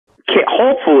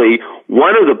hopefully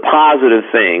one of the positive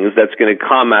things that's going to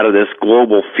come out of this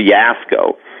global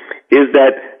fiasco is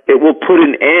that it will put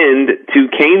an end to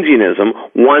Keynesianism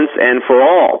once and for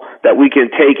all, that we can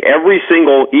take every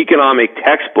single economic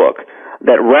textbook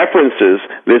that references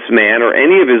this man or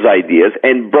any of his ideas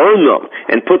and burn them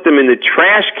and put them in the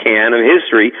trash can of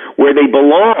history where they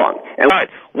belong. And right.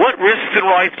 What risks in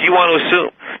life do you want to assume?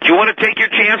 Do you want to take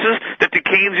your chances that the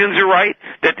Keynesians are right,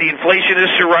 that the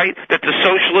inflationists are right, that the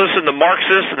socialists and the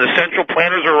Marxists and the central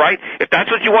planners are right? If that's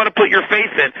what you want to put your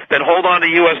faith in, then hold on to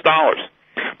U.S. dollars.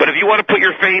 But if you want to put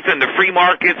your faith in the free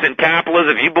markets and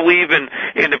capitalism, if you believe in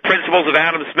the principles of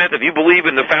Adam Smith, if you believe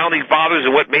in the founding fathers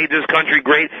and what made this country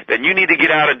great, then you need to get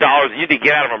out of dollars, and you need to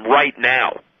get out of them right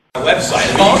now.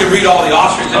 Website. I mean, you can read all the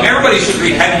Austrians. And everybody should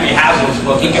read Henry Hazlitt's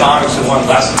book, Economics in One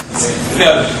Lesson.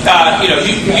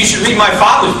 You should read my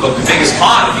father's book, The Biggest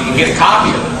Con, if you can get a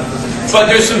copy of it. But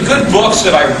there's some good books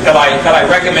that I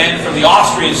recommend from the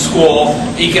Austrian school,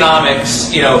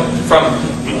 economics. From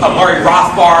Murray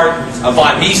Rothbard,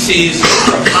 von Mises,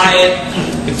 from Hayek,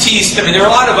 Batiste. I mean, there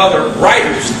are a lot of other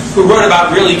writers who wrote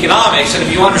about real economics. And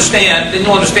if you understand, then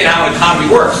you'll understand how an economy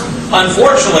works.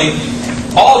 Unfortunately,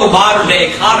 all the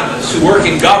modern-day economists who work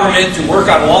in government, who work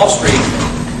on Wall Street,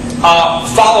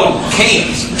 follow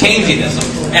Keynesianism,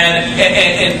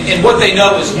 and what they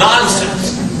know is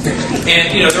nonsense.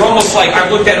 And they're almost like, I've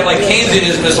looked at it like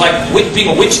Keynesianism is like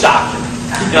people witch doctor,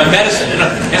 medicine.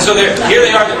 And so here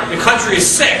they are. The country is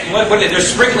sick. They're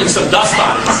sprinkling some dust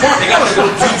on it. They got their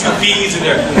little 2 bees, and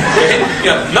they're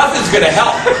nothing's going to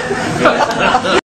help.